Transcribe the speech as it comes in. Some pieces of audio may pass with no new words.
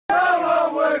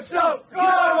Workshop! Come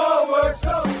on,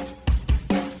 Workshop!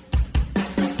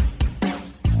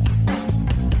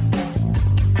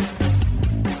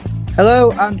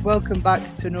 Hello and welcome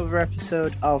back to another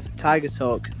episode of Tiger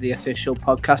Talk, the official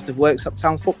podcast of Worksop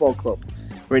Town Football Club.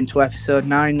 We're into episode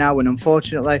 9 now, and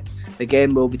unfortunately the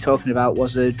game we'll be talking about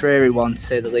was a dreary one to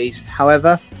say the least.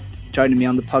 However, joining me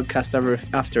on the podcast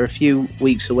after a few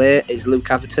weeks away is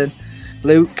Luke Atherton.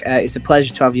 Luke, it's a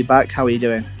pleasure to have you back. How are you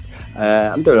doing?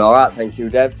 I'm doing all right, thank you,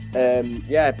 Dev.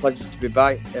 Pleasure to be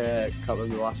back. Can't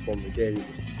remember the last one we did. It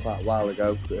was quite a while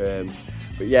ago.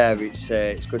 But yeah,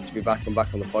 it's good to be back. I'm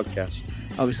back on the podcast.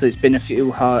 Obviously, it's been a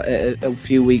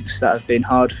few weeks that have been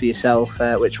hard for yourself,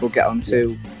 which we'll get on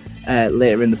to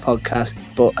later in the podcast.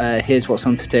 But here's what's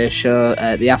on today's show.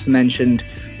 The aforementioned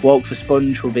Walk for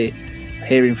Sponge will be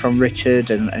hearing from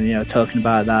Richard and talking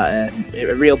about that.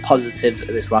 A real positive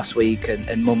this last week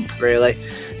and month, really.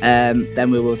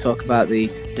 Then we will talk about the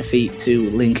defeat to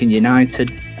Lincoln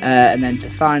United. And then to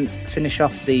finish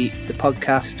off the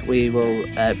podcast, we will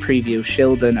preview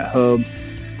Shildon at home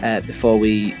before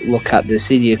we look at the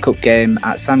Senior Cup game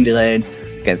at Sandy Lane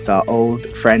against our old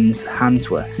friends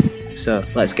Handsworth. So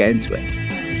let's get into it.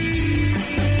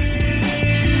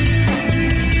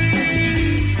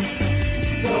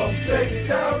 Something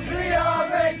tells me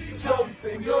I make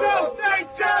something good. Something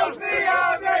tells me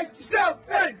I make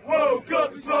something. Woke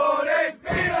up this morning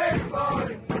feeling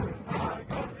fine.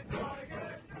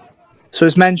 So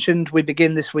as mentioned, we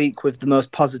begin this week with the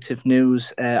most positive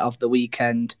news of the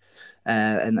weekend,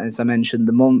 and as I mentioned,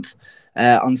 the month.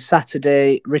 On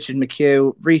Saturday, Richard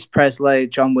McHugh, Reece Presley,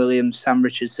 John Williams, Sam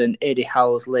Richardson, Eddie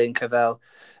Howells, Lane Cavell,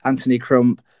 Anthony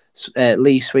Crump,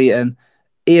 Lee Sweeten,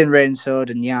 Ian Rainsford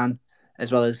and Jan,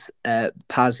 as well as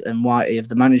Paz and Whitey of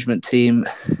the management team,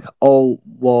 all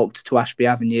walked to Ashby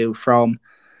Avenue from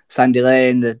Sandy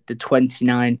Lane, the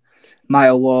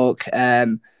 29-mile walk.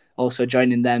 Also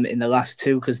joining them in the last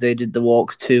two because they did the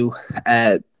walk to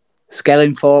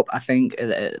Skellingthorpe, I think,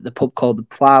 the pub called The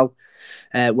Plough,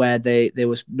 where they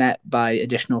was met by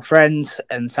additional friends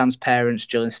and Sam's parents,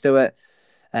 Jill and Stewart.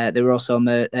 They were also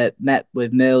met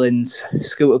with Merlin's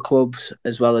scooter clubs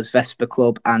as well as Vespa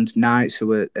Club and Knights, who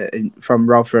were from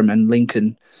Rotherham and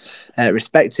Lincoln,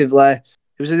 respectively. It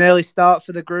was an early start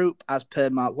for the group, as per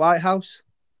Mark Whitehouse.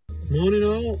 Morning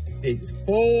all, it's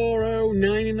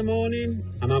 4:09 in the morning.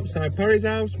 I'm outside Parry's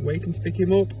house waiting to pick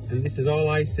him up, and this is all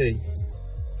I see.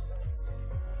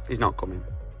 He's not coming.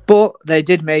 But they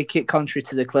did make it, contrary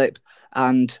to the clip,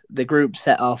 and the group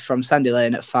set off from Sandy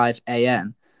Lane at 5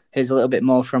 a.m. Here's a little bit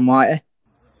more from Whitey.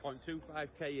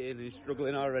 0.25k in and he's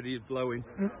struggling already, he's blowing.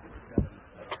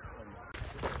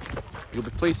 You'll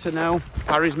be pleased to know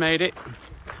Parry's made it.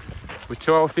 We're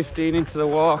 2 hours 15 into the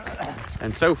walk,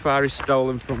 and so far he's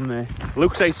stolen from me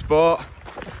Luke's A Sport,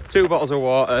 2 bottles of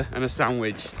water and a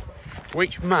sandwich.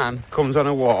 Which man comes on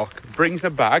a walk, brings a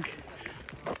bag,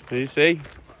 do you see,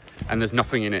 and there's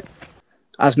nothing in it?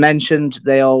 As mentioned,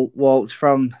 they all walked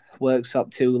from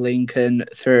Worksop to Lincoln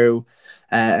through,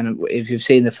 and if you've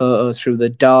seen the photos, through the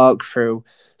dark, through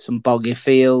some boggy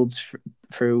fields,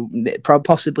 through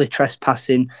possibly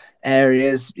trespassing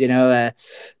areas,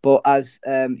 but as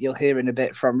you'll hear in a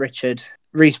bit from Richard,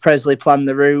 Reece Presley planned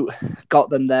the route, got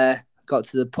them there, got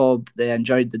to the pub, they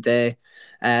enjoyed the day.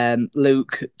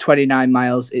 Luke, 29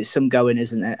 miles, it's some going,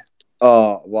 isn't it?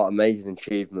 Oh, what amazing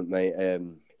achievement, mate.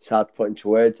 It's hard to put into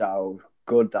words how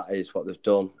good that is, what they've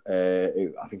done.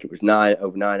 I think it was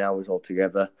over 9 hours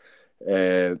altogether.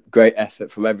 Great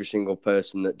effort from every single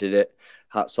person that did it.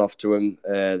 Hats off to them.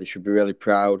 They should be really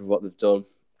proud of what they've done.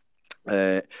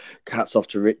 Hats off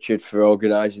to Richard for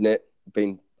organising it.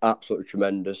 Been absolutely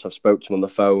tremendous. I've spoke to him on the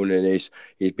phone and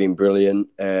he's been brilliant.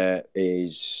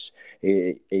 He's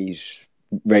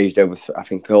raised over, I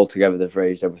think altogether they've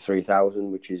raised over 3,000,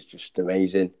 which is just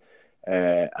amazing,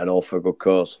 and all for a good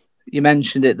cause. You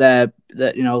mentioned it there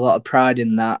that a lot of pride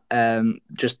in that.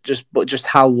 Just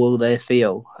how will they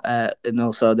feel? And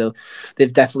also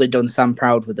they've definitely done Sam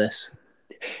proud with this.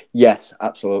 Yes,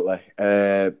 absolutely.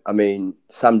 I mean,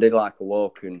 Sam did like a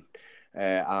walk, and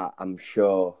I'm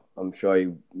sure he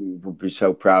would be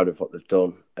so proud of what they've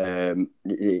done.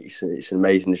 It's an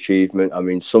amazing achievement. I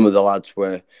mean, some of the lads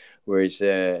were his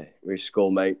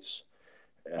schoolmates,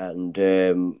 and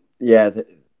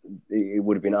it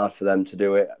would have been hard for them to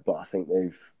do it, but I think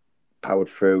they've powered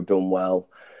through, done well,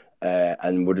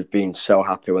 and would have been so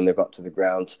happy when they got to the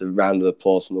ground, to the round of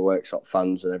applause from the Worksop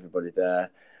fans and everybody there.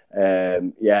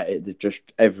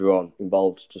 Everyone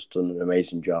involved just done an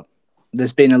amazing job.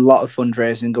 There's been a lot of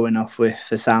fundraising going off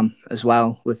for Sam as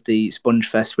well, with the Sponge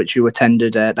Fest, which you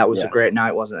attended. That was a great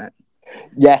night, wasn't it?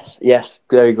 Yes,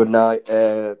 very good night.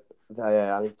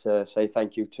 I need to say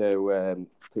thank you to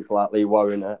people like Lee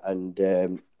Warriner and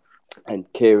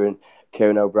Kieran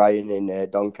O'Brien in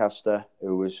Doncaster,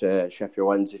 who was Sheffield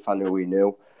Wednesday fan who we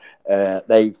knew.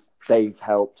 They've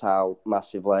helped out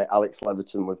massively. Alex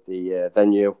Leverton with the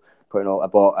venue, putting all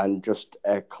about, and just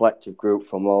a collective group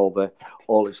from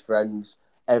all his friends.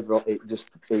 Everyone,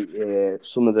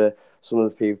 some of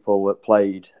the people that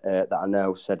played that I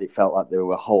know said it felt like there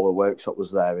were a whole workshop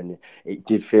was there, and it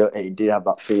did have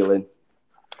that feeling,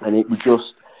 and it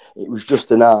was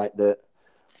just a night that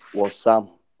was Sam,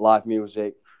 live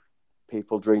music,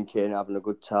 people drinking, having a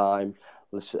good time,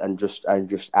 and just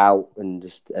out and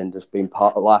just being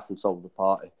part of life and soul of the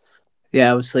party.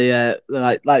 Yeah, obviously,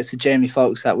 like the Jamie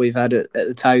Foxx that we've had at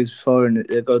the Tigers before, and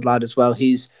a good lad as well.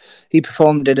 He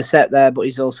performed, did a set there, but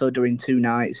he's also doing 2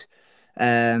 nights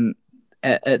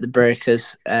at the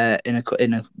Breakers in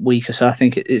a week or so. I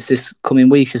think it's this coming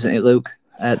week, isn't it, Luke?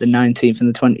 The 19th and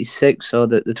the 26th, or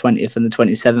the 20th and the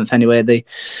 27th. Anyway,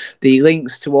 the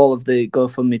links to all of the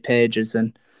GoFundMe pages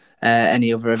and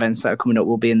any other events that are coming up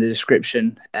will be in the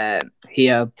description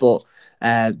here. But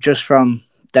just from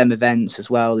them events as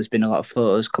well, there's been a lot of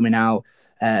photos coming out,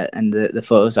 and the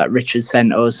photos that Richard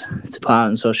sent us to put out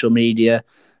on social media,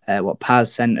 what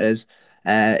Paz sent us,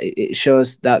 it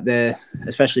shows that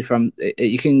especially from,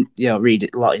 you can read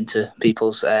it a lot into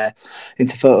people's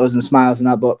into photos and smiles and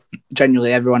that, but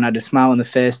generally everyone had a smile on their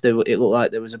face. It looked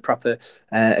like there was a proper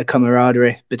a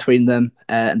camaraderie between them,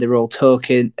 and they were all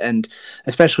talking, and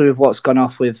especially with what's gone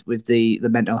off with the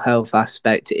mental health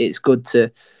aspect, it's good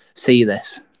to see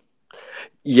this.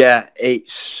 Yeah,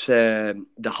 it's the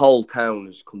whole town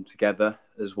has come together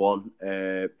as one,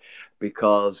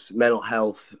 because mental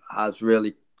health has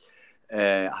really,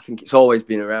 I think it's always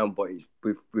been around, but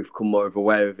we've become more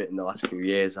aware of it in the last few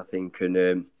years, I think,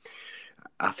 and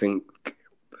I think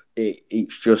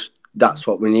it's just, that's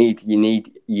what we need.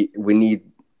 We need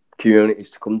communities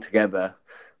to come together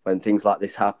when things like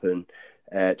this happen,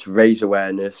 to raise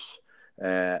awareness,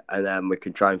 and then we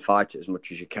can try and fight it as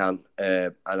much as you can,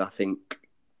 and I think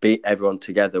everyone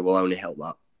together will only help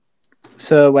that.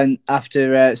 So when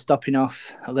after stopping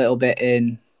off a little bit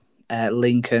in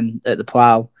Lincoln at the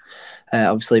Plough,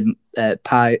 obviously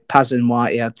Paz and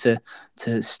Whitey had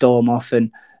to storm off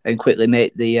and quickly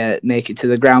make it to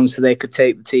the ground so they could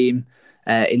take the team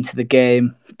into the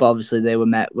game. But obviously they were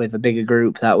met with a bigger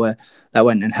group that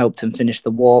went and helped them finish the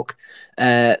walk.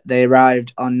 They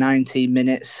arrived on 19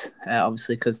 minutes,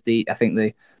 obviously because I think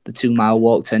the 2-mile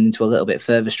walk turned into a little bit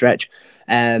further stretch.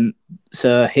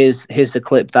 So here's the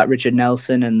clip that Richard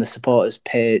Nelson and the supporters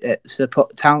page,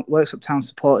 Works Up Town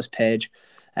supporters page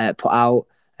put out,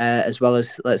 as well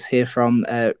as let's hear from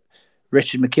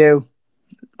Richard McHugh,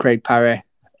 Craig Parry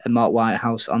and Mark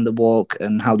Whitehouse on the walk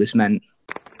and how this meant.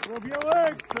 Rub your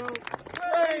legs up,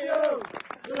 hey yo!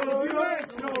 Rub your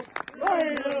legs up,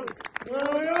 hey yo!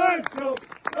 Rub your legs up,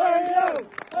 hey yo!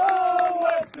 Oh,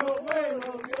 West up, hey yo!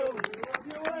 Rub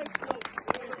your legs up,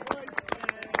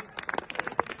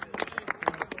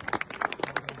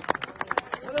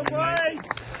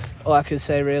 All I can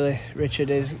say really,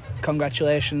 Richard, is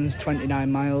congratulations,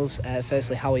 29 miles.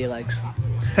 Firstly, how are your legs?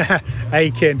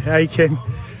 aching.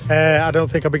 I don't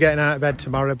think I'll be getting out of bed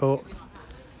tomorrow, but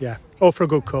yeah, all for a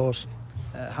good cause.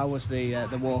 How was the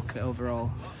walk overall?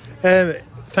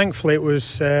 Thankfully it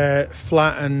was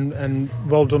flat, and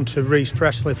well done to Reece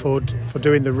Presley for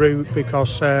doing the route,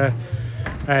 because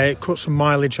it cut some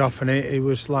mileage off and it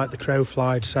was like the crow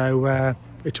flied. So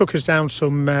it took us down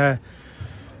some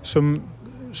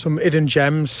hidden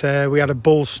gems. We had a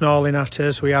bull snarling at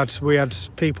us. We had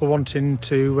people wanting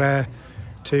to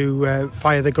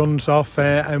fire the guns off,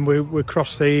 and we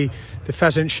crossed the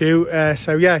pheasant shoot.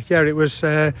 So it was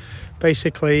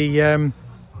basically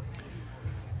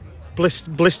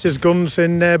blisters, guns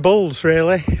and bulls,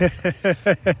 really.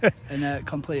 And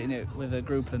completing it with a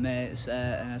group of mates,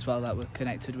 and as well that we're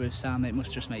connected with Sam, it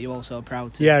must just make you all so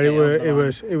proud to. Yeah, it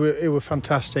was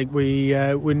fantastic. We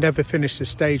never finished the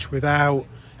stage without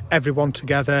everyone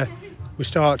together. We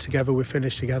started together, we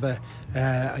finished together,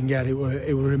 and it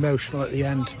were emotional at the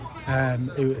end.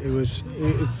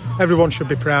 Everyone should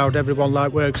be proud. Everyone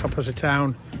Works Up as a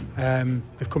town.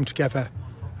 They've come together,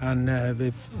 and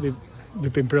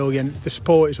they've been brilliant. The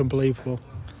support is unbelievable.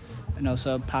 And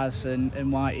also Paz and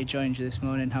Whitey joined you this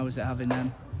morning. How was it having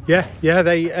them? Yeah.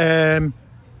 They,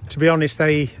 to be honest,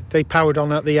 they powered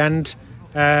on at the end.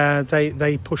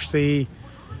 They pushed the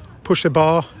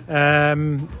bar,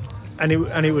 and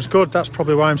it was good. That's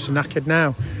probably why I'm so knackered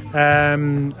now.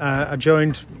 I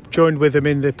joined with them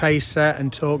in the pace set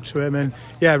and talked to him, and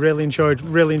really enjoyed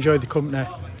the company.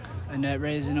 And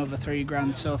raising over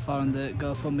 $3,000 so far on the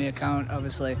GoFundMe account.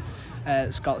 Obviously,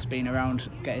 Scott's been around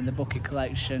getting the bucket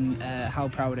collection. How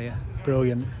proud are you?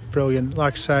 Brilliant.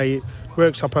 Like I say,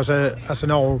 Worksop as an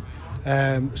whole,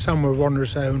 Sam were one of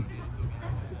his own.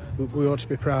 We ought to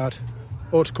be proud.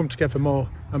 Ought to come together more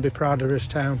and be proud of his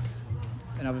town.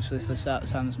 And obviously for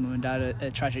Sam's mum and dad, a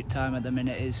tragic time at the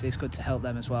minute. It's good to help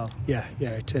them as well. Yeah,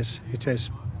 it is.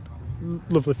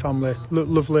 Lovely family,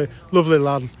 lovely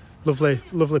lad,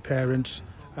 lovely parents.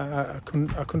 I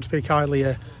couldn't speak highly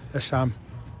of Sam.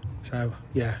 So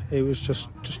yeah, it was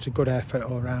just a good effort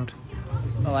all round.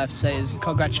 All I have to say is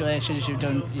congratulations, you've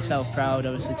done yourself proud,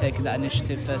 obviously taking that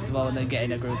initiative first of all and then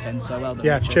getting a group in, so well done.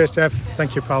 Yeah, Richard. cheers Dev,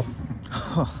 thank you pal.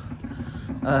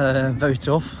 Very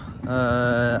tough.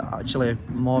 Actually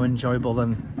more enjoyable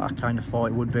than I kind of thought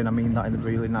it would be, and I mean that in the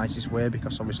really nicest way,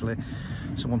 because obviously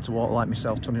someone to walk like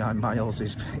myself 29 miles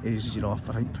is you know, I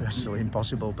think personally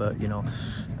impossible, but you know,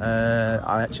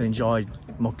 I actually enjoyed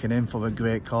mucking in for a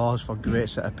great cause, for a great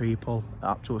set of people,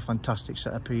 absolutely fantastic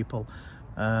set of people.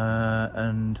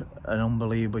 And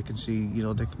unbelievable, you can see, you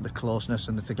know, the closeness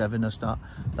and the togetherness that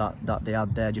they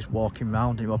had there just walking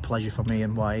around. And it was a pleasure for me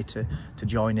and Wyatt to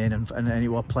join in, and it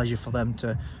was a pleasure for them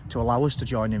to allow us to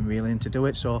join in really and to do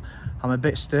it. So I'm a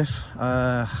bit stiff.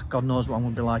 God knows what I'm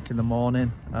going to be like in the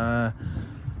morning. I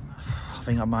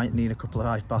think I might need a couple of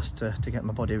ice baths to get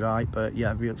my body right, but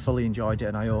yeah, I fully enjoyed it,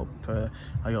 and I hope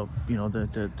you know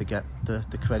they get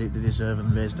the credit they deserve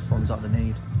and raise the funds that they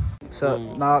need. So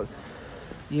Mark,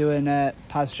 you and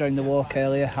Paz joined the walk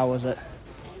earlier. How was it?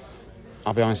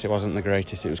 I'll be honest, it wasn't the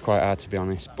greatest. It was quite hard, to be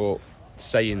honest. But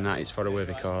saying that, it's for a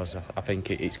worthy cause. I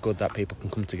think it's good that people can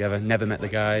come together. Never met the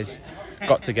guys,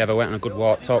 got together, went on a good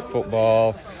walk, talked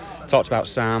football, talked about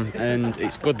Sam, and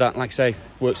it's good that, like I say,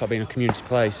 Worksop being a community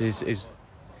place is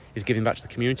giving back to the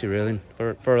community, really,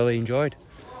 and thoroughly enjoyed.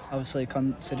 Obviously,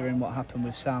 considering what happened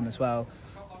with Sam as well,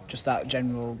 just that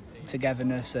general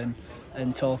togetherness and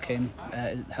talking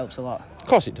it helps a lot. Of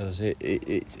course it does.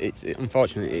 It's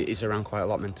unfortunately it's around quite a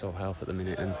lot of mental health at the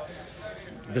minute, and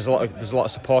there's a lot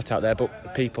of support out there,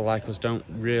 but people like us don't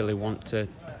really want to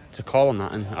call on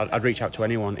that. And I'd reach out to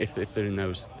anyone if they're in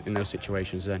those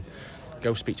situations. Then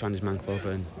go speak to Andy's Man Club,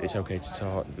 and it's okay to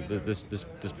talk. There's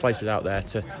places out there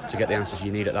to get the answers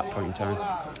you need at that point in time.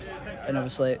 And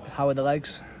obviously, how are the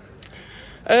legs?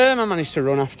 I managed to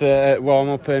run after warm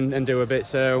up and do a bit,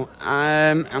 so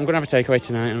I'm going to have a takeaway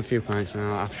tonight and a few pints, and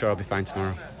I'm sure I'll be fine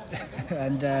tomorrow.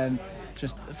 And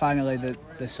just finally,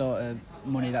 the sort of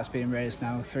money that's being raised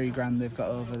now, $3,000 they've got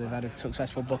over. They've had a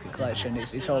successful bucket collection.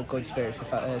 It's all good spirit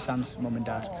for Sam's mum and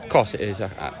dad. Of course it is.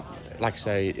 Like I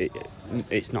say,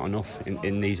 it's not enough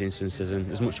in these instances,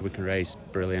 and as much as we can raise,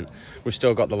 brilliant. We've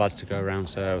still got the lads to go around,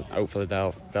 so hopefully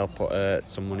they'll put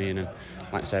some money in, and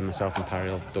like I say, myself and Parry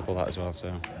will double that as well,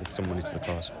 so there's some money to the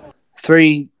cause.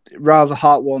 3 rather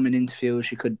heartwarming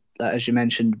interviews. You could, as you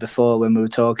mentioned before when we were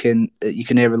talking, you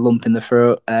can hear a lump in the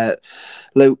throat.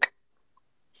 Luke?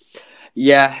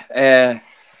 Yeah,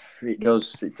 it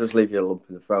does leave you a lump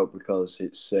in the throat, because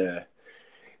it's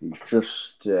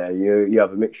just you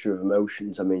have a mixture of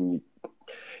emotions. I mean,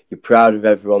 you're proud of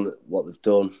everyone what they've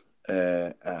done,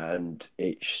 and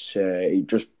it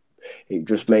just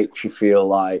makes you feel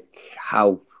like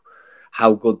how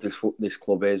good this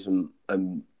club is, and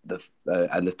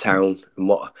the town and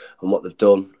what they've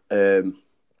done.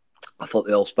 I thought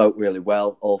they all spoke really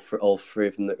well. All three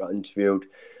of them that got interviewed.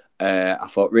 I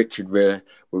thought Richard were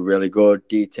really good.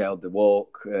 Detailed the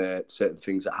walk, certain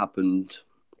things that happened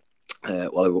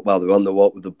while they were on the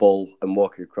walk with the bull and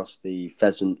walking across the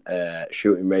pheasant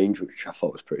shooting range, which I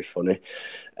thought was pretty funny.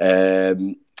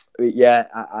 Yeah,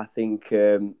 I think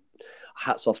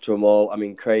hats off to them all. I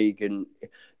mean, Craig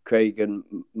and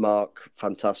Mark,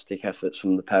 fantastic efforts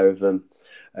from the pair of them.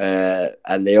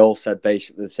 And they all said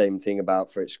basically the same thing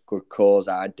about, for its good cause,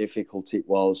 how difficult it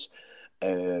was,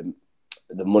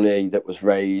 the money that was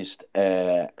raised,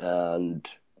 and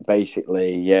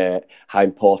basically how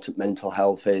important mental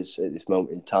health is at this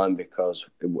moment in time, because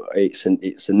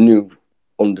it's a new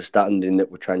understanding that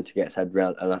we're trying to get his head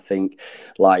around. And I think,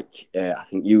 like I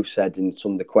think you said in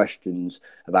some of the questions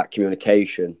about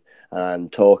communication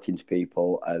and talking to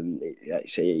people, and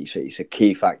it's a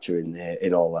key factor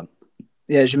in all them.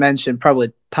 Yeah, as you mentioned,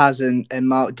 probably Paz and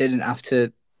Mark didn't have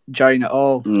to join at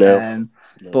all. No.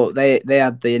 But they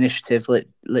had the initiative.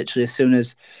 Literally, as soon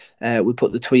as we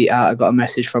put the tweet out, I got a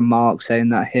message from Mark saying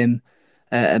that him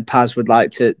and Paz would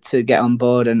like to get on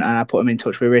board, and I put him in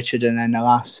touch with Richard, and then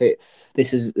alas,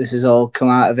 this is all come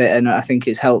out of it, and I think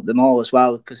it's helped them all as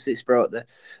well, because it's brought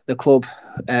the club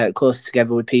closer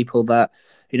together with people that,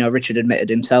 you know, Richard admitted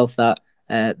himself that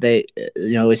they,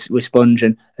 with Sponge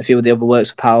and a few of the other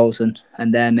Works pals and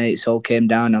their mates all came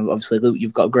down. And obviously, Luke,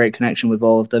 you've got a great connection with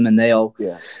all of them, and they all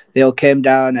came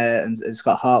down. And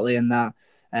Scott Hartley and that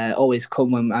always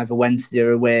come when either Wednesday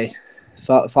or away,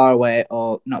 far away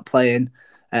or not playing.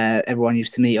 Everyone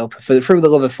used to meet up through the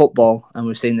love of football, and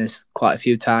we've seen this quite a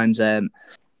few times. And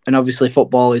obviously,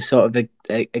 football is sort of a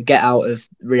get out of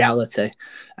reality,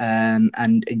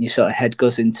 and your sort of head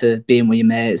goes into being with your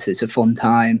mates. It's a fun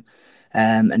time.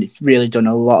 And it's really done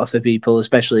a lot for people,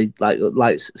 especially like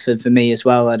for me as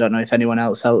well. I don't know if anyone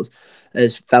else has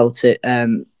felt it,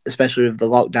 especially with the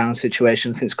lockdown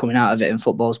situation since coming out of it and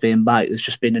football's being back. There's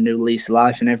just been a new lease of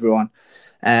life in everyone.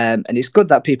 And it's good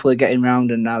that people are getting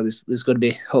around, and now there's going to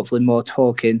be hopefully more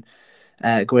talking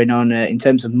going on in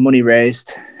terms of money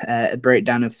raised, a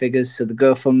breakdown of figures. So the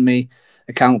GoFundMe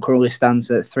account currently stands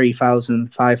at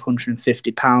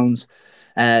 £3,550.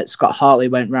 Scott Hartley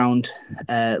went round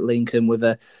Lincoln with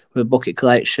a bucket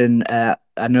collection. I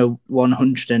know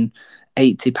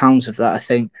 £180 of that, I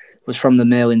think, was from the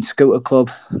Mailing Scooter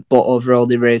Club, but overall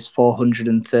they raised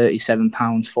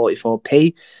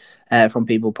 £437.44p from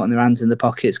people putting their hands in the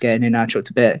pockets, getting in. I chucked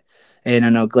a bit in. I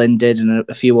know Glenn did, and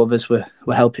a few others were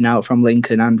helping out from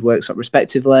Lincoln and Worksop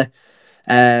respectively.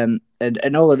 And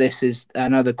all of this is, I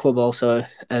know the club also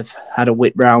have had a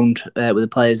whip round with the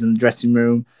players in the dressing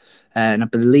room, and I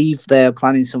believe they're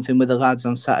planning something with the lads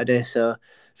on Saturday. So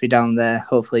if you're down there,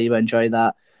 hopefully you enjoy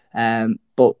that.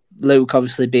 But Luke,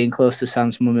 obviously being close to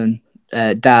Sam's mum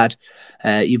and dad,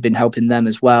 you've been helping them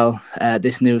as well.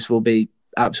 This news will be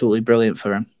absolutely brilliant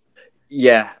for him.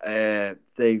 Yeah,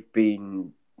 they've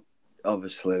been,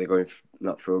 obviously they're going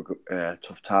not through a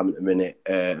tough time at the minute,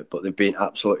 but they've been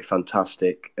absolutely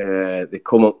fantastic. They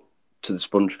come up to the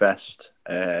Sponge Fest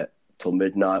till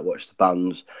midnight, watch the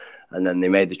bands, and then they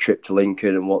made the trip to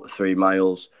Lincoln and walked the 3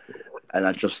 miles. And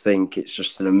I just think it's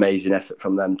just an amazing effort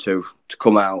from them to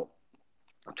come out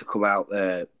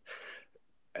there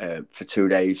for 2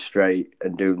 days straight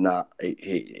and doing that.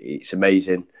 It's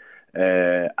amazing.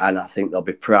 And I think they'll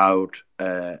be proud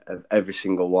of every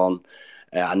single one.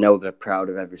 I know they're proud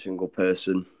of every single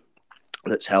person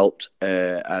that's helped,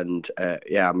 and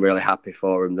I'm really happy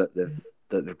for them that they've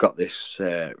got this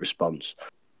response.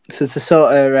 So to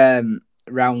sort of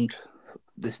round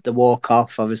the walk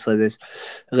off, obviously there's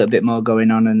a little bit more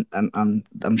going on, and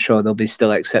I'm sure they'll be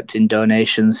still accepting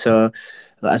donations. So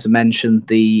as I mentioned,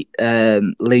 the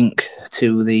link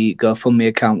to the GoFundMe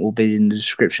account will be in the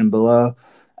description below.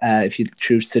 If you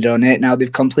choose to donate. Now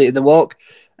they've completed the walk.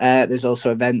 There's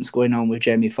also events going on with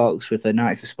Jamie Foxx with the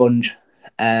Night for Sponge.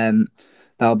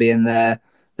 That'll be in there.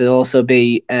 There'll also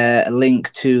be a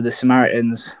link to the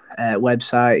Samaritans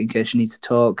website in case you need to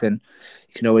talk, and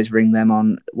you can always ring them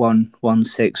on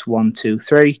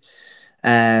 116123.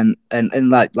 And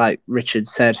like Richard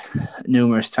said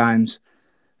numerous times,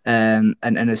 and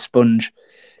as Sponge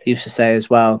used to say as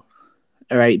well,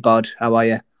 all right, Bod, how are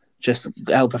you? Just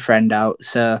help a friend out.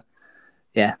 So,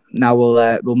 yeah, now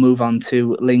we'll move on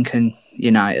to Lincoln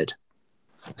United.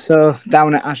 So,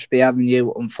 down at Ashby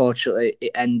Avenue, unfortunately,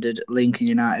 it ended Lincoln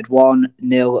United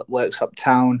 1-0 at Worksop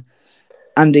Town.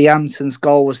 Andy Jansen's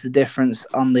goal was the difference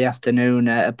on the afternoon.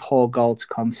 A poor goal to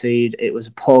concede. It was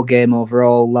a poor game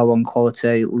overall, low on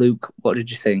quality. Luke, what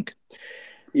did you think?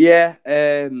 Yeah,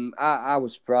 I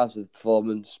was surprised with the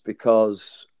performance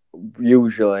because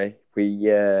usually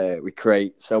we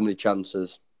create so many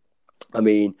chances. I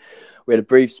mean, we had a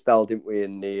brief spell, didn't we,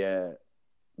 in the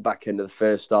back end of the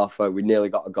first half where we nearly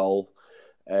got a goal.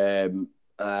 And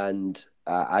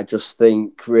I just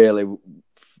think really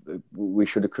we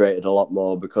should have created a lot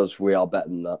more because we are better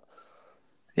than that.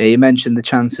 Yeah, you mentioned the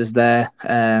chances there.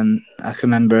 I can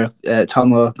remember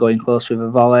Tomo going close with a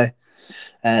volley.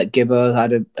 Gibbo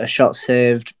had a shot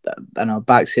saved. I know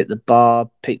Backs hit the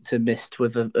bar. Pictor missed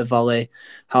with a volley.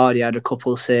 Hardy had a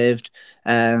couple saved.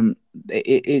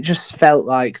 It just felt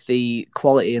like the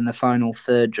quality in the final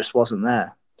third just wasn't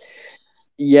there.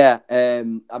 Yeah,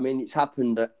 I mean, it's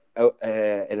happened in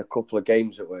a couple of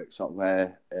games at Worksop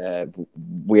where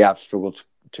we have struggled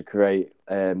to create.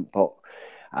 But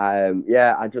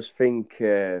I just think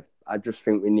we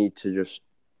need to just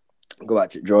go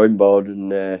back to the drawing board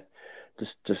and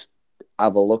just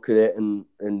have a look at it and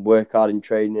work hard in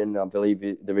training. I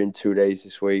believe they're in 2 days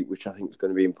this week, which I think is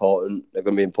going to be important. They're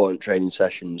going to be important training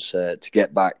sessions to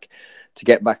get back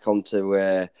onto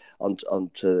the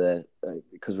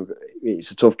because it's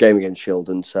a tough game against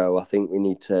Shildon. So I think we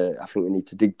need to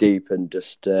dig deep and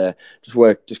just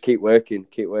keep working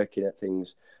at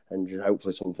things, and just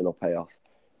hopefully something will pay off.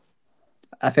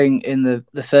 I think in the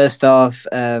first half,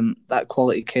 that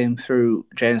quality came through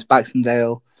James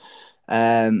Baxendale.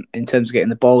 in terms of getting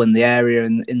the ball in the area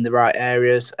and in the right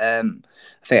areas. I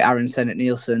think Aaron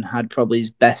Sennett-Nielsen had probably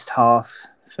his best half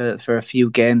for a few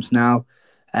games now,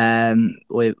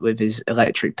 with his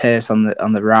electric pace on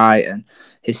the right and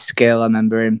his skill. I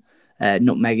remember him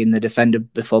nutmegging the defender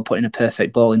before putting a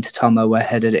perfect ball into Tomo, where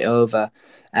headed it over.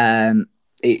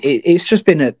 It's just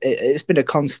been a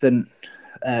constant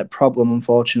problem,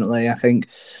 unfortunately. I think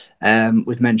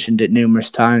we've mentioned it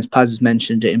numerous times. Paz has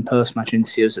mentioned it in post-match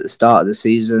interviews at the start of the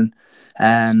season,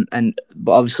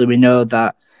 but obviously we know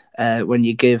that when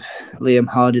you give Liam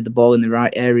Hardy the ball in the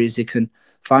right areas, he can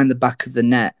find the back of the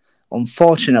net.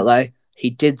 Unfortunately, he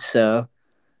did so,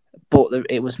 but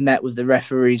it was met with the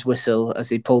referee's whistle as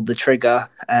he pulled the trigger.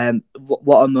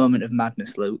 What a moment of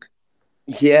madness, Luke.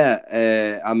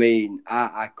 Yeah, I mean,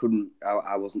 I couldn't,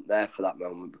 I wasn't there for that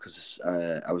moment because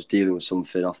I was dealing with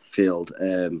something off the field.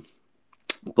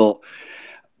 But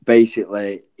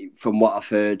basically, from what I've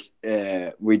heard,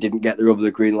 we didn't get the rub of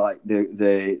the green like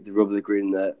the rub of the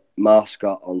green that Mars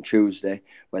got on Tuesday,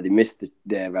 where they missed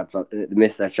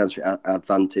their chance for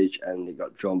advantage and it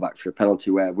got drawn back for a penalty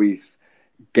where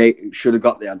should have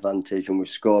got the advantage and we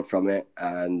scored from it,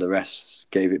 and the rest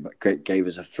gave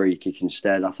us a free kick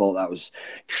instead. I thought that was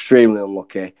extremely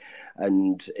unlucky,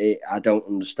 and I don't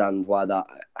understand why that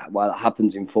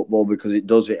happens in football, because it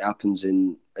does. It happens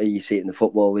you see it in the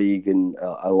Football League and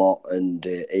a lot, and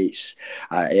it's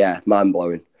mind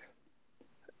blowing.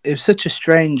 It was such a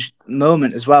strange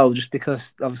moment as well, just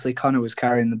because obviously Connor was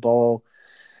carrying the ball,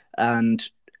 and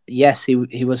yes,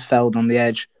 he was felled on the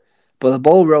edge. But the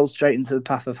ball rolled straight into the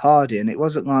path of Hardy, and it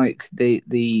wasn't like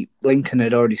the Lincoln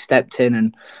had already stepped in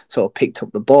and sort of picked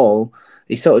up the ball.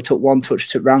 He sort of took one touch,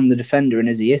 took round the defender, and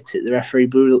as he hit it, the referee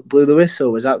blew the whistle.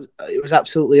 It was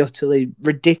absolutely, utterly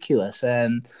ridiculous. I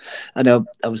know,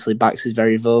 obviously, Bax is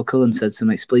very vocal and said some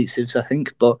expletives, I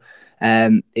think, but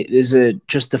there's a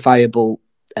justifiable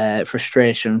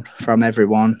frustration from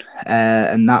everyone,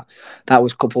 and that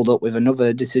was coupled up with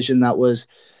another decision that was.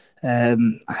 I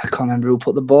can't remember who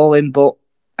put the ball in, but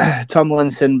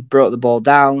Tomlinson brought the ball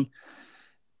down,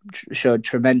 showed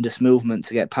tremendous movement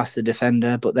to get past the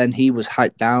defender, but then he was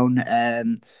hyped down,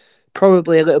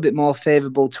 probably a little bit more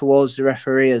favourable towards the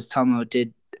referee, as Tomo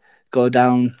did go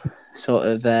down sort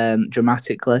of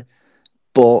dramatically,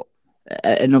 but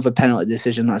another penalty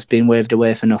decision that's been waved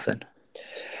away for nothing.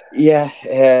 Yeah,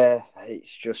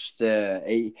 it's just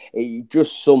it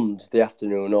just summed the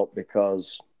afternoon up,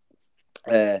 because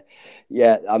I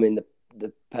mean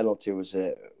the penalty was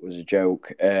a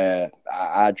joke.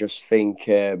 I just think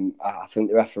I think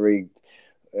the referee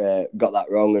got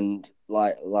that wrong, and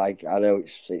like I know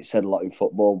it's said a lot in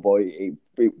football, but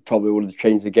it probably would have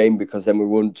changed the game, because then we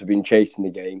wouldn't have been chasing the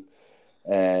game.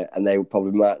 And they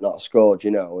probably might not have scored,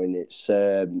 and it's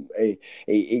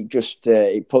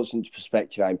it puts into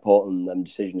perspective how important them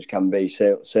decisions can be,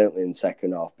 certainly in the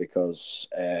second half, because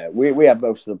we had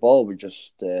most of the ball, we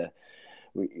just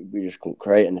couldn't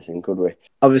create anything, could we?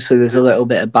 Obviously, there's a little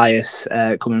bit of bias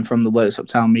coming from the Works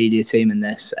Uptown media team in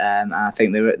this. I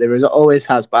think there always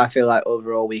has, but I feel like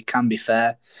overall we can be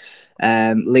fair.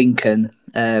 Lincoln,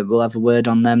 we'll have a word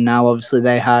on them now. Obviously,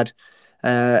 they had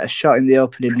a shot in the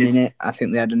opening minute. I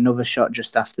think they had another shot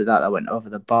just after that went over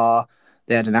the bar.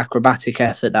 They had an acrobatic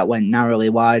effort that went narrowly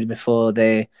wide before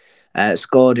they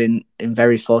scored in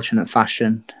very fortunate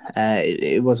fashion.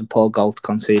 It was a poor goal to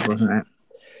concede, wasn't it?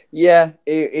 Yeah,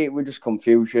 it was just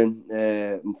confusion.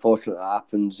 Unfortunately, that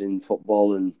happens in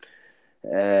football, and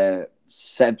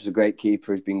Seb's a great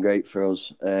keeper. He's been great for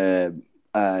us,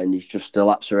 and he's just a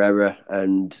lapse of error,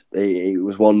 and it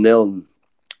was 1-0, and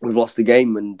we've lost the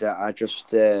game. And I just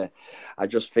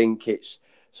think it's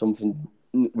something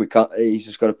we can't. He's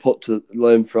just got to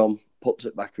learn from, put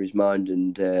it back in his mind,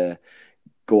 and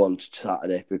go on to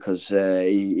Saturday, because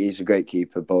he's a great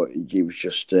keeper, but he was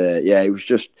just it was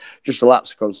just a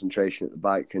lapse of concentration at the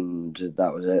back, and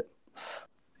that was it.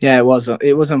 Yeah, it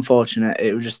was unfortunate.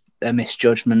 It was just a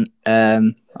misjudgment.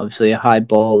 Obviously a high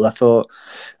ball. I thought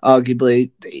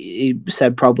arguably he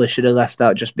said probably should have left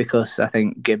out, just because I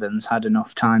think Gibbons had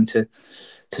enough time to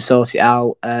sort it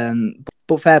out.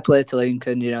 But fair play to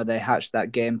Lincoln, they hatched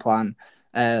that game plan.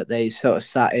 They sort of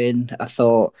sat in. I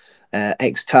thought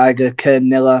ex-Tiger Kern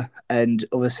Miller and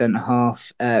other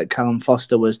centre-half Callum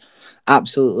Foster was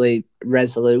absolutely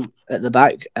resolute at the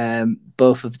back.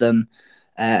 Both of them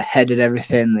headed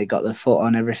everything. They got their foot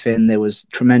on everything. There was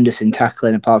tremendous in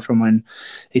tackling, apart from when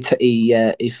he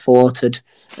thwarted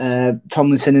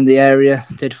Tomlinson in the area,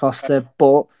 did Foster.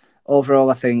 But overall,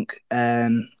 I think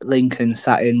Lincoln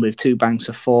sat in with 2 banks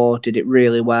of 4, did it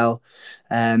really well.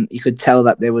 You could tell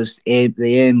that the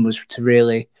aim was to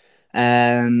really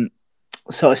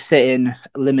sort of sitting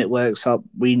limit works up,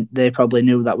 they probably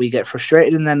knew that we get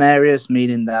frustrated in them areas,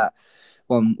 meaning that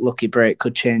one lucky break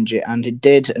could change it, and it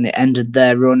did, and it ended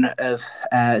their run of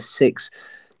six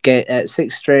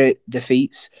straight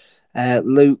defeats.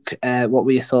 Luke, what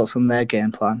were your thoughts on their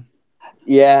game plan?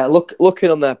 Yeah,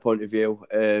 looking on their point of view,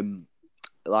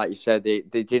 like you said, they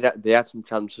had some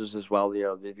chances as well. You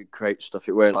know, they did create stuff.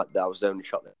 It weren't like that was the only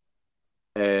shot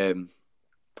there.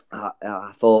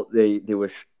 I thought they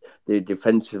were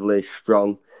defensively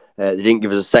strong. They didn't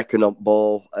give us a second on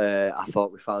ball. I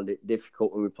thought we found it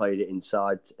difficult when we played it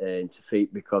inside into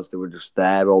feet because they were just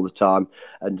there all the time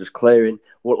and just clearing.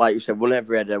 What, like you said, won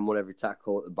every header and won every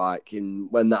tackle at the back.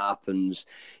 And when that happens,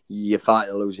 you're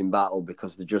fighting a losing battle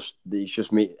because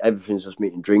everything's just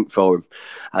meat and drink for them.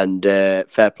 And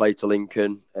fair play to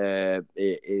Lincoln.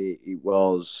 It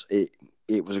was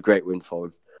a great win for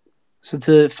him. So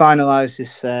to finalise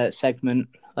this segment,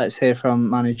 let's hear from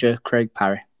manager Craig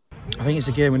Parry. I think it's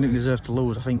a game we didn't deserve to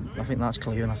lose. I think that's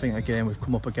clear, and I think again we've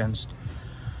come up against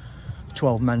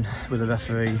 12 men with a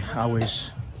referee. How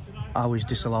he's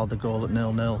disallowed the goal at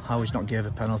 0-0, how he's not gave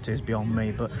a penalty is beyond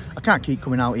me. But I can't keep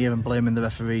coming out here and blaming the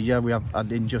referee. Yeah, we have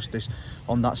had injustice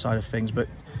on that side of things, but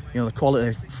you know the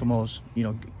quality from us. You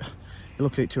know, you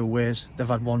look at it two ways. They've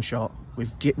had one shot.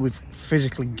 We've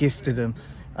physically gifted them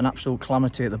an absolute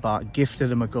calamity at the back, gifted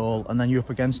them a goal, and then you're up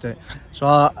against it.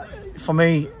 So for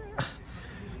me,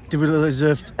 did we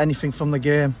deserve anything from the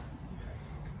game?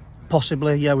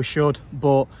 Possibly, yeah, we should.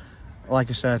 But like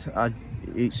I said,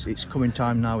 it's coming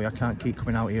time now. I can't keep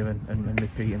coming out here and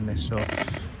repeating this. So I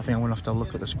think I'm going to have to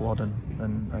look at the squad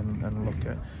and look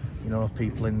at, you know,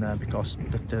 people in there, because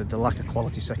the lack of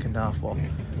quality second half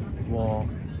were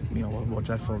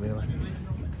dreadful, really.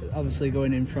 Obviously,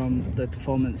 going in from the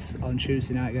performance on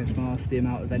Tuesday night against Morse, the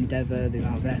amount of endeavour, the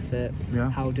amount of effort,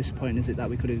 how disappointing is it that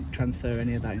we couldn't transfer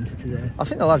any of that into today? I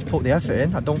think the lads put the effort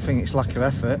in. I don't think it's lack of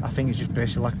effort. I think it's just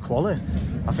basically lack of quality.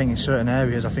 I think in certain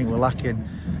areas, I think we're lacking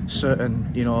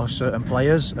certain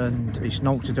players, and it's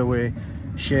not to do with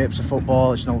shapes of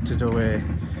football. It's not to do with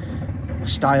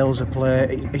styles of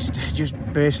play. It's just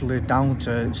basically down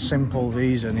to simple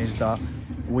reason is that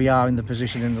we are in the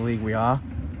position in the league we are.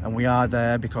 And we are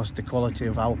there because the quality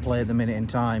of our play at the minute in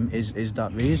time is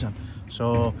that reason.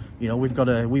 So, you know, we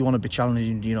want to be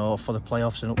challenging, you know, for the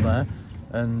playoffs and up there,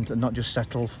 and not just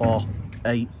settle for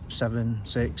 8, 7,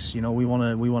 6. You know, we want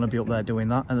to be up there doing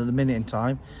that. And at the minute in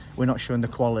time, we're not showing the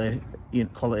quality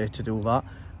to do that.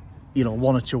 You know,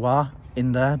 1 or 2 are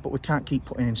in there, but we can't keep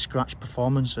putting in scratch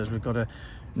performances. We've got to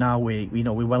now. We're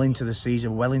well into the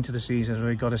season.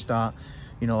 We've got to start,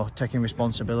 you know, taking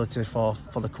responsibility for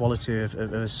the quality of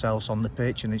ourselves on the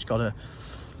pitch, and it's got to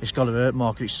hurt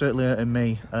more, because it's certainly hurting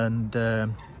me, and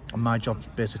my job is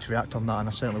basically to react on that, and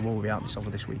I certainly will react over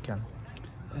this weekend.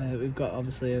 We've got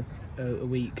obviously a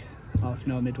week off,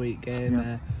 no midweek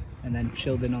game, and then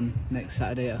Shildon on next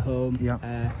Saturday at home.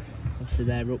 Obviously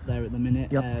they're up there at the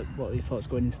minute. What are your thoughts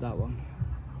going into that one?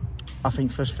 I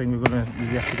think first thing we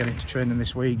have to get into training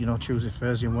this week, you know, Tuesday,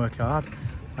 Thursday, and work hard.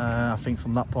 I think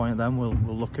from that point then we'll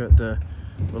look at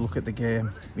the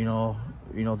game, you know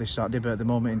this Saturday. But at the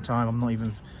moment in time, I'm not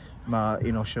even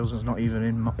Shildon's not even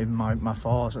in my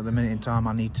thoughts at the minute in time.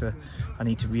 I need to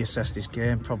reassess this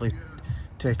game, probably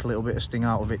take a little bit of sting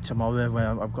out of it tomorrow,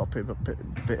 where I've got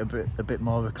a bit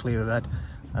more of a clearer head,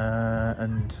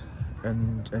 and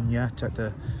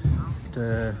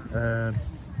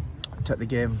take the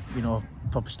game, you know,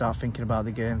 probably start thinking about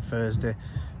the game Thursday,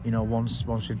 you know, once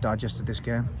we've digested this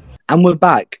game. And we're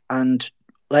back, and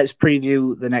let's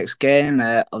preview the next game.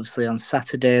 Obviously on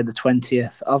Saturday the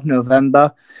 20th of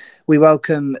November, we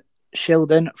welcome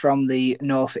Shildon from the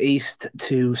North East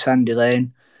to Sandy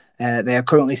Lane. They are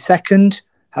currently second.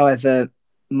 However,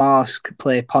 Marsk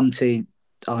play Ponty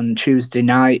on Tuesday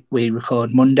night. We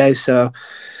record Monday, so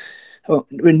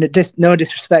no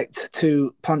disrespect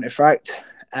to Pontefract.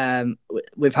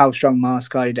 With how strong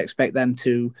Marsk are, you'd expect them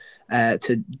to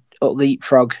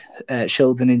leapfrog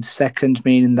Shildon into second,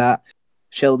 meaning that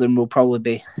Shildon will probably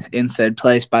be in third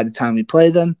place by the time we play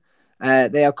them.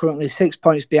 They are currently 6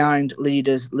 points behind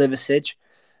leaders Liversidge.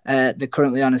 They're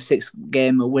currently on a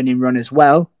 6-game winning run as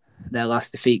well. Their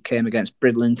last defeat came against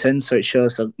Bridlington, so it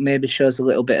shows a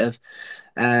little bit of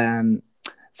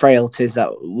frailties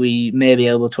that we may be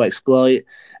able to exploit.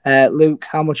 Luke,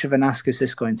 how much of an ask is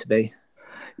this going to be?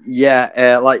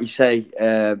 Yeah, like you say,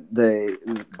 the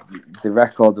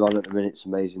record they're on at the minute's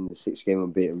amazing. The 6-game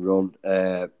unbeaten run.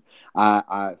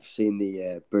 I've seen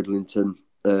the Bridlington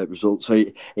result, so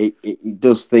it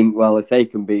does think, well, if they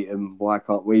can beat them, why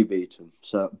can't we beat them?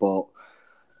 So, but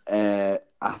I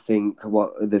think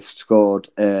what they've scored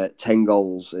 10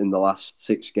 goals in the last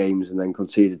 6 games and then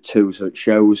conceded 2. So it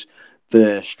shows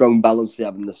the strong balance they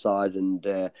have in the side.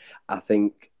 And I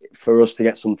think for us to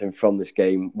get something from this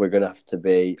game, we're going to have to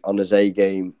be on his A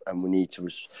game, and we need to.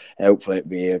 Hopefully,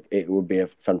 it would be a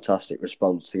fantastic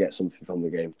response to get something from the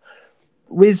game.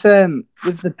 With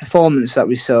the performance that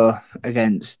we saw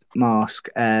against Marsk,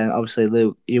 obviously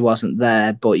Luke, you wasn't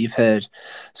there, but you've heard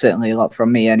certainly a lot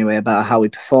from me anyway about how we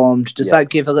performed. Does that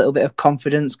give a little bit of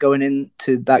confidence going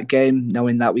into that game,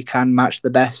 knowing that we can match the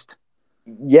best?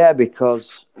 Yeah,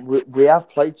 because we have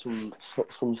played some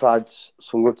sides,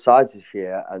 some good sides this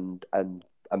year, and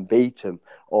beat them,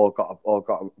 or got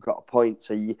a point.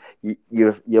 So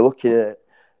you're looking at.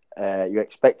 You're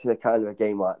expecting a kind of a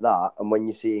game like that, and when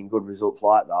you're seeing good results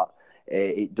like that,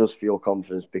 it does fuel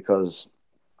confidence, because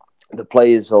the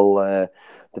players will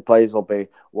be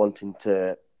wanting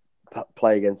to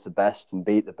play against the best and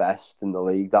beat the best in the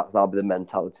league. That'll be the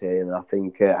mentality, and I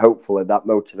think hopefully that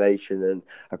motivation and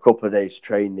a couple of days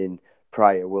training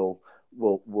prior will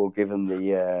give them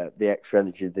the extra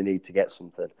energy they need to get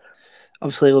something.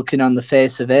 Obviously, looking on the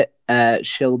face of it,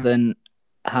 Shildon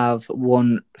have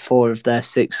won 4 of their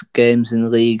 6 games in the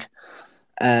league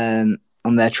on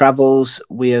their travels.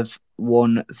 We have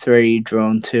won 3,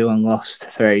 drawn 2 and lost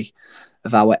 3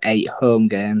 of our 8 home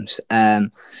games.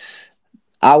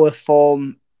 Our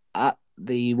form at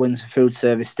the Windsor Food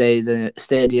Service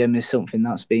Stadium is something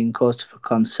that's been cause for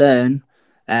concern.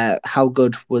 How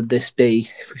good would this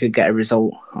be if we could get a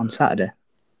result on Saturday?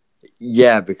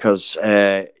 Yeah, because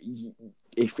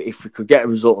if we could get a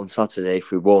result on Saturday, if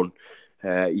we won,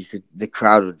 the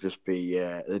crowd would just be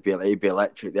it'd be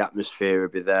electric. The atmosphere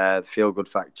would be there. The feel good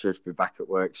factor would be back at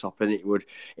Worksop, and it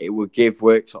would give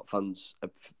Worksop fans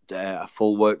a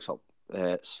full Worksop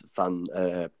fan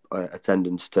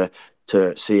attendance to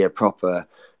see a proper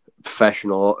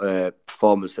professional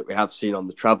performance that we have seen on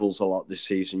the travels a lot this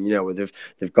season. You know,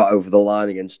 they've got over the line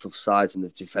against tough sides and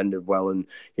they've defended well, and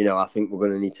you know, I think we're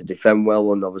going to need to defend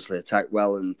well and obviously attack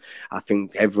well, and I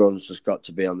think everyone's just got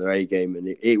to be on their A game, and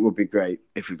it would be great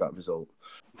if we got a result.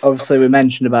 Obviously, we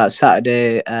mentioned about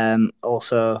Saturday,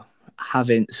 also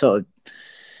having sort of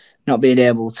not being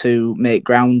able to make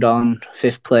ground on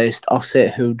 5th placed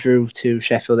Ossett, who drew to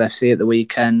Sheffield FC at the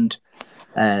weekend.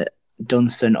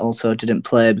 Dunstan also didn't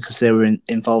play because they were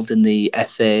involved in the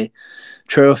FA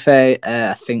Trophy.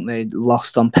 I think they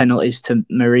lost on penalties to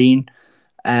Marine,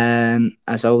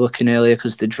 as I was looking earlier,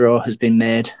 because the draw has been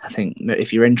made. I think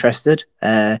if you're interested,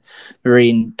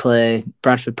 Marine play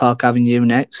Bradford Park Avenue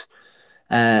next.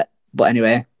 But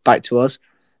anyway, back to us.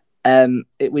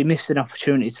 We missed an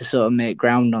opportunity to sort of make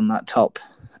ground on that top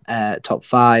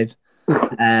 5,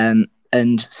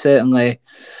 and certainly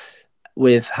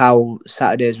with how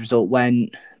Saturday's result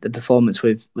went, the performance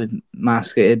with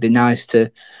Marsk, it'd be nice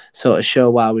to sort of show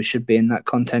why we should be in that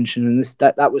contention. And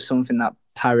that was something that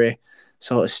Parry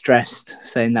sort of stressed,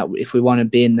 saying that if we want to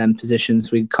be in them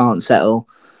positions, we can't settle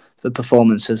for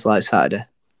performances like Saturday.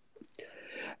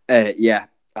 Yeah,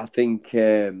 I think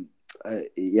it's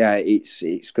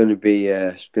going to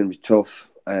be tough.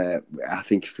 I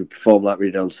think if we perform like we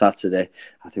did on Saturday,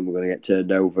 I think we're going to get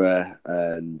turned over,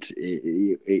 and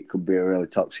it could be a really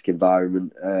toxic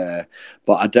environment.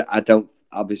 But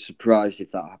I'll be surprised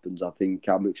if that happens. I think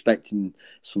I'm expecting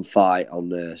some fight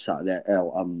on Saturday.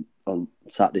 On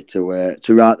Saturday to right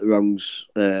the wrongs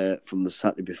from the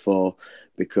Saturday before,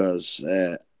 because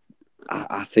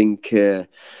I think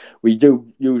we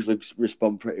do usually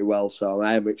respond pretty well. So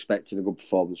I am expecting a good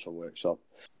performance from Worksop.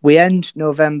 We end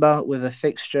November with a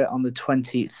fixture on the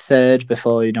 23rd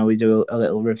before, we do a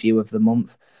little review of the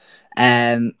month.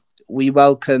 We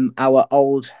welcome our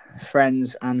old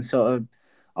friends and sort of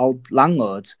old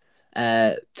landlords,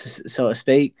 so to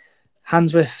speak.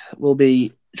 Handsworth will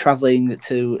be travelling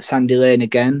to Sandy Lane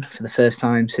again for the first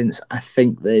time since I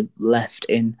think they left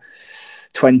in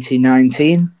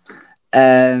 2019.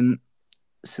 So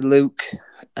Luke,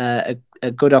 a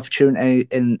good opportunity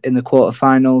in the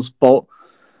quarterfinals, but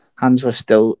Handsworth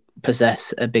still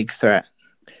possess a big threat.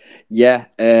 Yeah,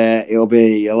 it'll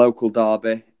be a local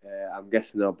derby. I'm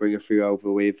guessing they'll bring a few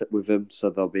over with them, so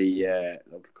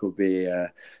could be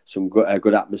some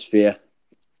good atmosphere.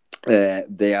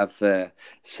 They have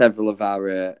several of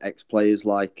our ex-players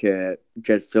like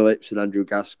Jed Phillips and Andrew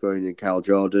Gascoigne and Kyle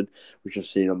Jordan, which I've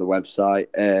seen on the website.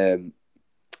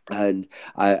 And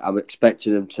I'm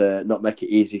expecting them to not make it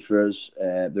easy for us.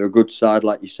 They're a good side,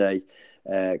 like you say.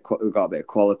 We've got a bit of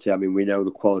quality. I mean, we know the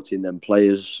quality in them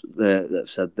players that I've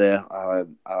said there.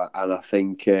 And I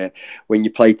think when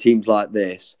you play teams like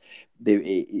this,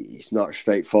 it's not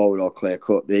straightforward or clear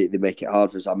cut. They make it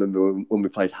hard for us. I remember when we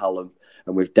played Hallam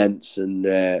and with Dents and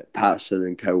Patterson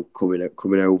and co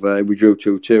coming over, we drew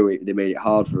 2-2. They made it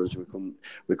hard for us.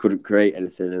 We couldn't create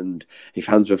anything. And if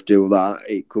Handsworth do that,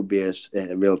 it could be a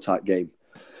real tight game.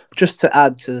 Just to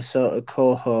add to the sort of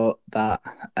cohort that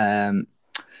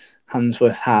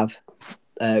Handsworth have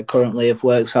currently of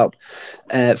Worksop,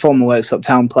 former Worksop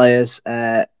Town players,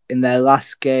 in their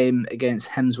last game against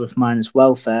Hemsworth Miners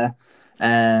Welfare,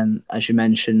 as you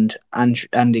mentioned,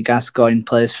 Andy Gascoigne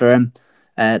plays for him.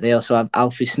 They also have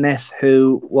Alfie Smith,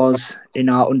 who was in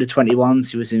our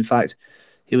under-21s.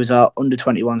 He was our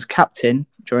under-21s captain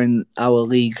during our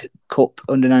League Cup,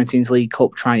 under-19s League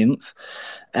Cup triumph.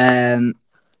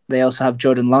 They also have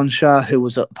Jordan Lonshaw, who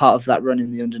was a part of that run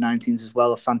in the under-19s as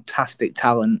well, a fantastic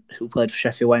talent who played for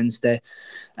Sheffield Wednesday.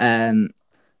 That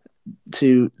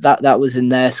was in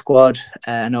their squad.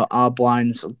 I know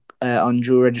Arbwine's on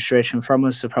dual registration from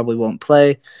us, so probably won't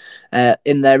play.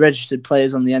 In their registered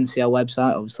players on the NCL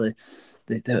website, obviously,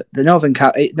 the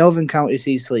Northern Counties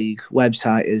East League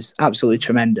website is absolutely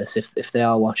tremendous if they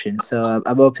are watching. So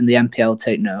I'm hoping the NPL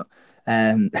take note,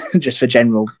 just for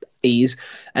general ease.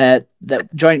 The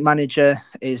joint manager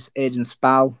is Aidan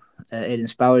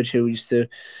Spowage, who used to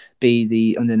be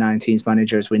the under-19s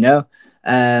manager, as we know.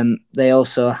 They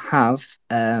also have,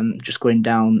 just going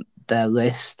down their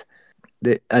list,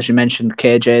 as you mentioned,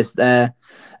 KJ's there,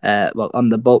 on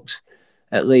the books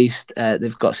at least.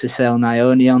 They've got Cecile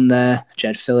Nione on there,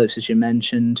 Jed Phillips, as you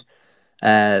mentioned,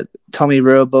 Tommy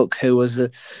Roebuck, who was a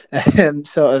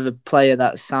sort of a player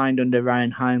that signed under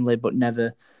Ryan Hindley but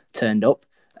never turned up.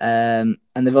 And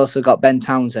they've also got Ben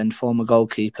Townsend, former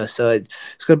goalkeeper. So it's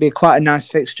going to be quite a nice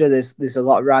fixture. There's a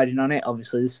lot riding on it.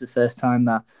 Obviously, this is the first time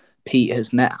that Pete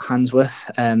has met Handsworth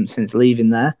since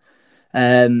leaving there.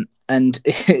 And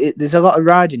there's a lot of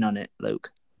riding on it,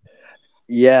 Luke.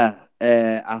 Yeah,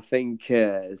 I think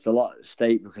there's a lot at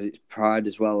stake because it's pride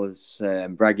as well as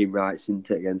bragging rights, isn't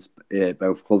it, against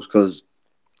both clubs? Because,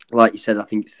 like you said, I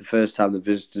think it's the first time the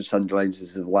visitors Sandy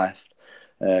Lanes have left.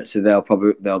 So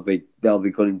they'll be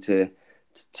going to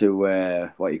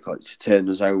what you call it, to turn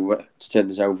us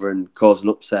over and cause an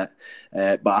upset.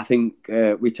 But I think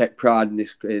we take pride in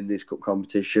this cup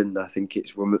competition. I think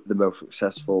it's the most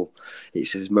successful.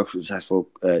 It's his most successful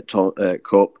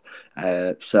cup.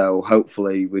 So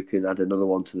hopefully we can add another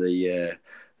one to the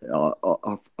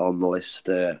on the list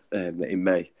in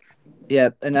May. Yeah,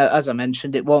 and as I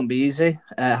mentioned, it won't be easy.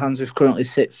 Handsworth currently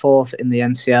sit fourth in the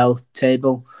NCL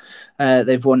table.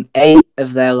 They've won 8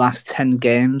 of their last 10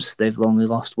 games. They've only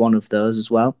lost 1 of those as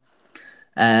well.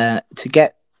 To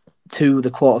get to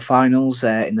the quarterfinals,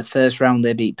 in the first round,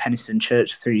 they beat Penistone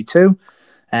Church 3-2.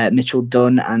 Mitchell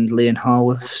Dunn and Leon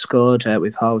Harworth scored,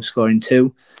 with Harworth scoring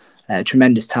 2.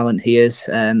 Tremendous talent he is,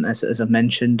 as I've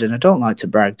mentioned, and I don't like to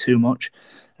brag too much.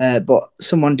 But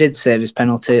someone did save his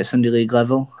penalty at Sunday League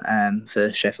level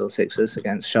for Sheffield Sixers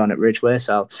against Sean at Ridgeway,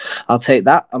 so I'll take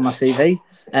that on my CV.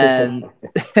 And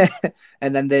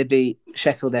then they beat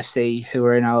Sheffield FC, who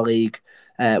are in our league,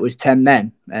 with 10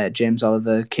 men. James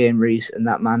Oliver, Kane Rees, and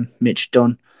that man, Mitch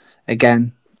Dunn,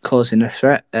 again, causing a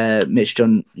threat. Mitch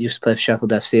Dunn used to play for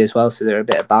Sheffield FC as well, so they're a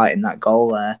bit of bite in that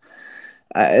goal.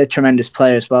 A tremendous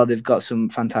player as well. They've got some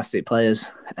fantastic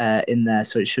players in there,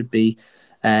 so it should be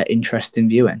interesting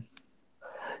viewing.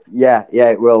 Yeah,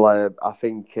 it will. I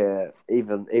think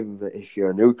even if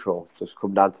you're a neutral, just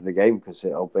come down to the game because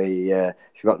it'll be if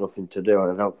you've got nothing to do,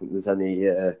 and I don't think there's any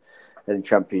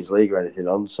Champions League or anything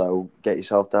on. So get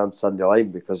yourself down to Sandy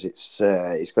Lane because it's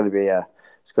going to be a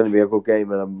good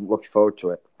game, and I'm looking forward to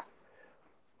it.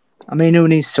 I mean, who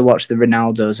needs to watch the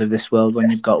Ronaldos of this world when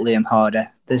you've got Liam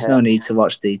Harder? There's no need to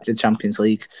watch the Champions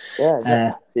League. Yeah,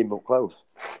 exactly. See him up close.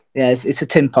 Yeah, it's a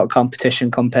tin pot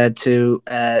competition compared to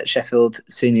Sheffield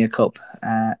Senior Cup,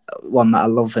 one that I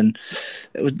love, and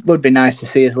it would be nice to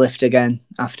see us lift again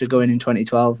after going in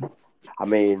 2012. I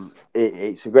mean,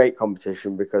 it's a great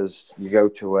competition because you go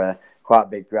to quite a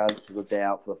big ground. It's a good day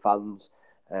out for the fans.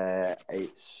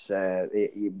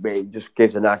 It just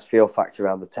gives a nice feel factor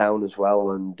around the town as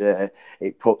well, and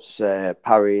it puts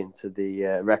Parry into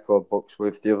the record books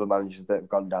with the other managers that have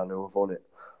gone down who have won it.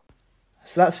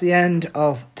 So that's the end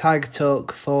of Tiger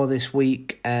Talk for this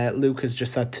week. Luke has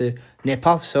just had to nip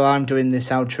off, so I'm doing this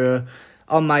outro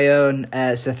on my own.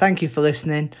 So thank you for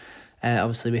listening.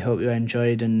 Obviously, we hope you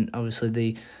enjoyed, and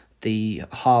obviously the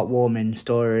heartwarming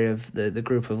story of the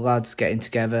group of lads getting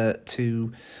together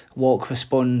to walk for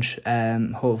Sponge.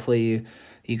 Hopefully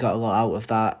you got a lot out of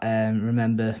that.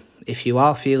 Remember, if you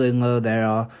are feeling low, there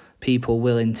are people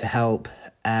willing to help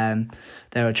There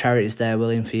are charities there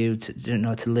willing for you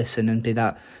to listen and be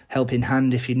that helping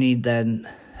hand if you need them.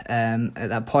 At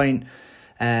that point,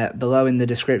 below in the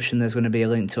description, there's going to be a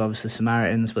link to obviously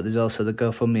Samaritans, but there's also the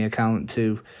GoFundMe account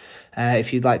too.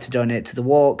 If you'd like to donate to the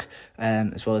walk,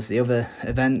 as well as the other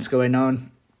events going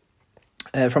on.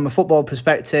 From a football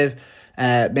perspective,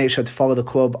 make sure to follow the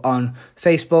club on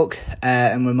Facebook,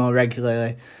 and we're more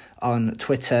regularly on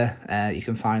Twitter. You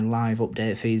can find live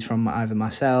update feeds from either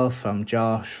myself, from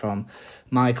Josh, from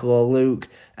Michael or Luke.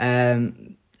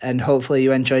 And hopefully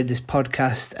you enjoyed this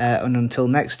podcast. And until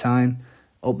next time,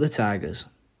 up the Tigers.